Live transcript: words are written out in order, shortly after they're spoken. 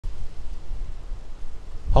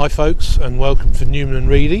Hi folks, and welcome to Newman and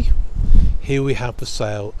Reedy. Here we have for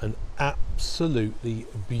sale an absolutely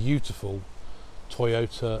beautiful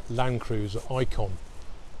Toyota Land Cruiser Icon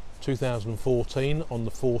 2014 on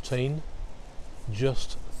the 14,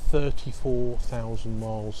 just 34,000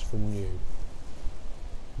 miles from new.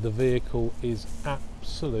 The vehicle is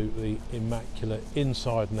absolutely immaculate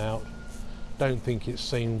inside and out. Don't think it's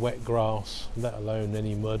seen wet grass, let alone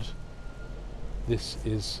any mud. This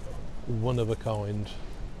is one of a kind.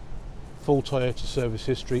 Full Toyota service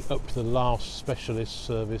history up to the last specialist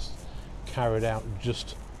service carried out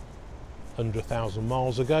just under 1,000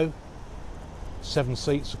 miles ago. 7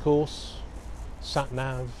 seats of course, sat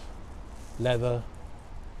nav, leather,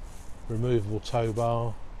 removable tow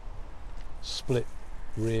bar, split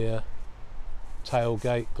rear,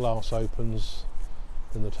 tailgate, glass opens,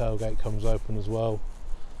 and the tailgate comes open as well.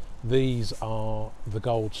 These are the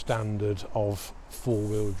gold standard of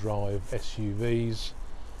four-wheel drive SUVs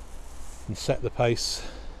and set the pace.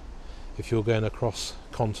 If you're going across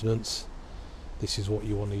continents, this is what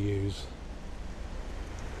you want to use.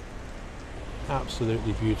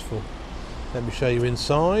 Absolutely beautiful. Let me show you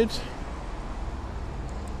inside.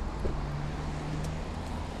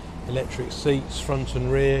 Electric seats front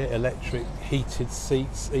and rear, electric heated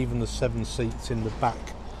seats, even the 7 seats in the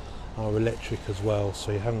back are electric as well,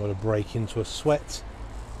 so you haven't got to break into a sweat.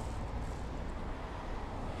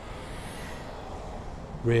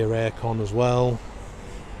 Rear aircon as well.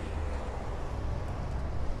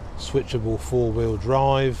 Switchable 4-wheel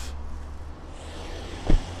drive.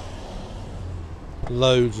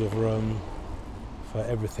 Loads of room for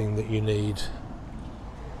everything that you need.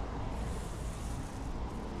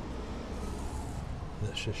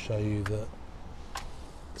 Let's just show you the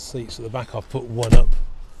seats at the back. I've put one up,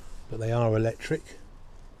 but they are electric,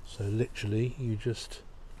 so literally you just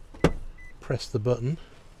press the button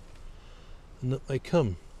and up they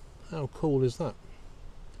come. How cool is that?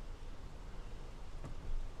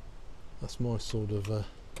 That's my sort of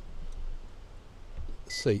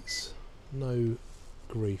seats. No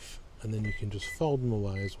grief. And then you can just fold them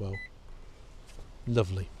away as well.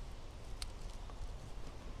 Lovely.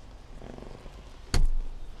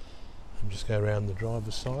 Just go around the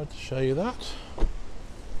driver's side to show you that.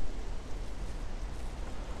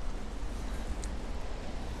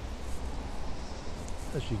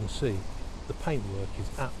 As you can see, the paintwork is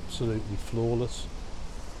absolutely flawless.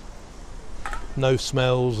 No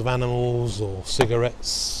smells of animals or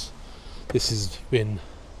cigarettes. This has been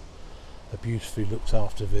a beautifully looked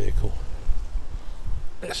after vehicle.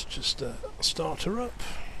 Let's just start her up.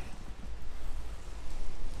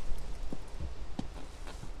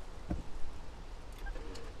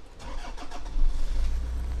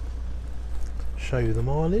 Show you the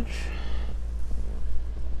mileage.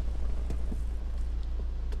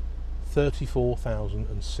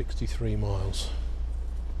 34,063 miles.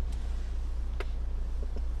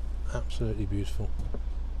 Absolutely beautiful.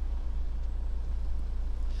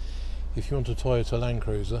 If you want a Toyota Land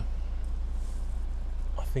Cruiser,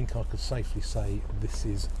 I think I could safely say this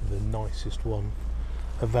is the nicest one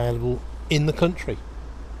available in the country.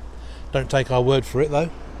 Don't take our word for it though.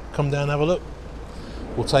 Come down and have a look.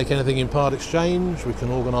 We'll take anything in part exchange, we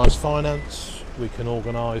can organise finance, we can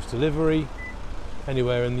organise delivery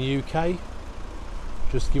anywhere in the UK.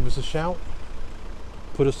 Just give us a shout,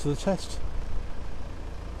 put us to the test.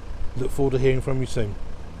 Look forward to hearing from you soon.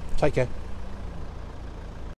 Take care.